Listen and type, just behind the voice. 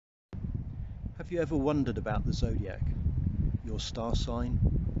Have you ever wondered about the Zodiac? Your star sign,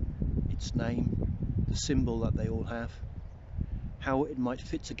 its name, the symbol that they all have, how it might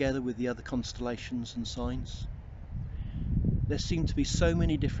fit together with the other constellations and signs? There seem to be so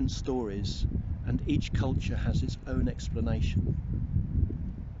many different stories, and each culture has its own explanation.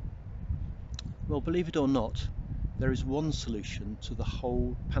 Well, believe it or not, there is one solution to the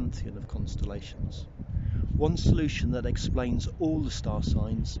whole pantheon of constellations. One solution that explains all the star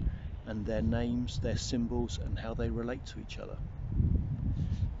signs and their names, their symbols, and how they relate to each other.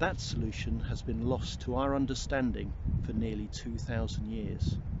 That solution has been lost to our understanding for nearly 2,000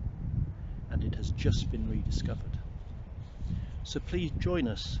 years, and it has just been rediscovered. So please join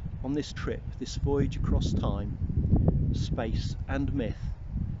us on this trip, this voyage across time, space and myth,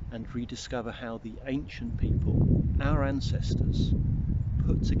 and rediscover how the ancient people, our ancestors,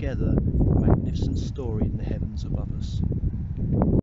 put together the magnificent story in the heavens above us.